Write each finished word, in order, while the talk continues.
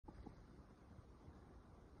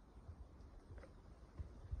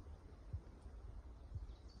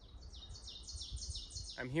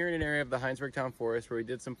I'm here in an area of the Hinesburg Town Forest where we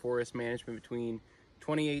did some forest management between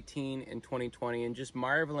 2018 and 2020, and just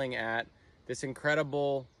marveling at this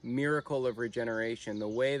incredible miracle of regeneration, the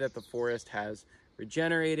way that the forest has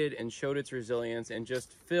regenerated and showed its resilience and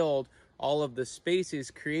just filled all of the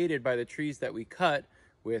spaces created by the trees that we cut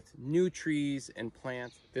with new trees and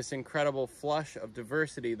plants, this incredible flush of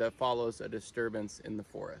diversity that follows a disturbance in the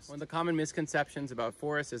forest. One of the common misconceptions about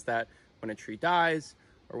forests is that when a tree dies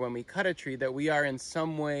or when we cut a tree, that we are in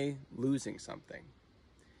some way losing something.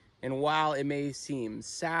 And while it may seem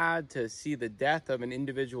sad to see the death of an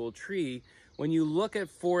individual tree, when you look at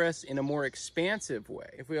forests in a more expansive way,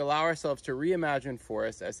 if we allow ourselves to reimagine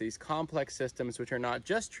forests as these complex systems which are not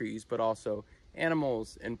just trees, but also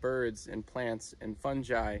animals and birds and plants and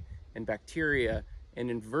fungi and bacteria and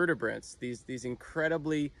invertebrates, these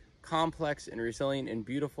incredibly complex and resilient and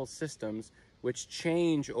beautiful systems which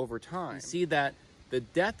change over time, you see that the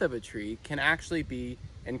death of a tree can actually be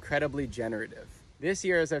incredibly generative. This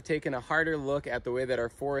year, as I've taken a harder look at the way that our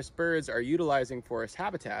forest birds are utilizing forest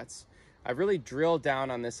habitats, I've really drilled down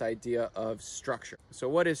on this idea of structure. So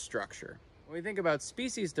what is structure? When we think about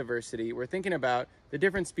species diversity, we're thinking about the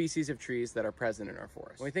different species of trees that are present in our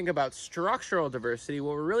forest. When we think about structural diversity,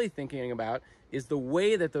 what we're really thinking about is the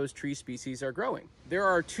way that those tree species are growing. There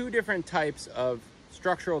are two different types of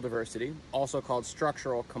structural diversity, also called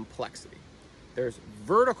structural complexity. There's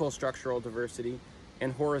vertical structural diversity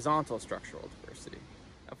and horizontal structural diversity.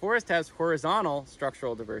 A forest has horizontal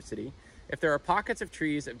structural diversity if there are pockets of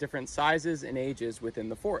trees of different sizes and ages within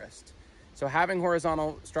the forest. So having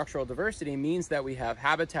horizontal structural diversity means that we have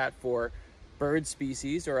habitat for bird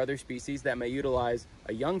species or other species that may utilize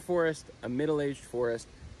a young forest, a middle-aged forest,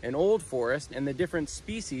 an old forest, and the different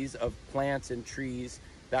species of plants and trees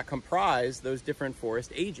that comprise those different forest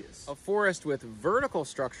ages. A forest with vertical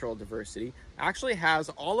structural diversity actually has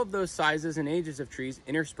all of those sizes and ages of trees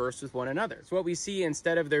interspersed with one another. So what we see,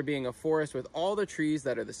 instead of there being a forest with all the trees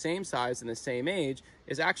that are the same size and the same age,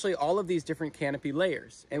 is actually all of these different canopy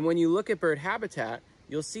layers. And when you look at bird habitat,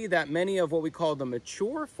 you'll see that many of what we call the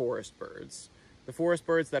mature forest birds, the forest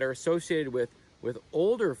birds that are associated with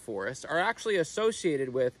older forests, are actually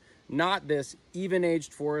associated with not this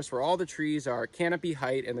even-aged forest where all the trees are canopy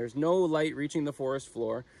height and there's no light reaching the forest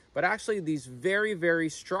floor, but actually these very, very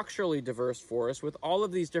structurally diverse forests with all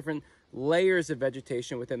of these different layers of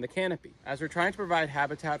vegetation within the canopy. As we're trying to provide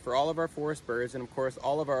habitat for all of our forest birds and of course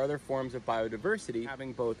all of our other forms of biodiversity,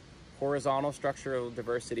 having both horizontal structural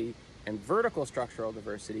diversity and vertical structural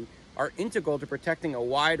diversity are integral to protecting a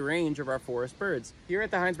wide range of our forest birds. Here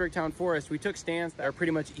at the Hinesburg Town Forest, we took stands that are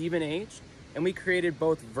pretty much even-aged, and we created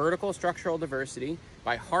both vertical structural diversity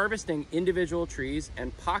by harvesting individual trees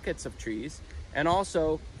and pockets of trees, and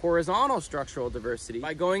also horizontal structural diversity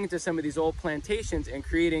by going into some of these old plantations and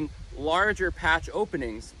creating larger patch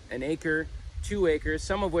openings, an acre, 2 acres,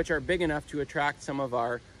 some of which are big enough to attract some of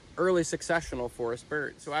our early successional forest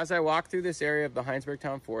birds. So as I walk through this area of the Hinesburg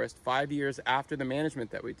Town Forest 5 years after the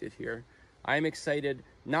management that we did here, I am excited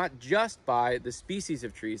not just by the species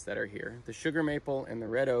of trees that are here, the sugar maple and the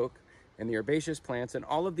red oak, and the herbaceous plants and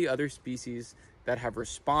all of the other species that have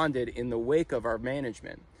responded in the wake of our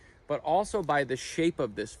management, but also by the shape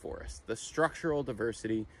of this forest, the structural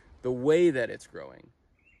diversity, the way that it's growing.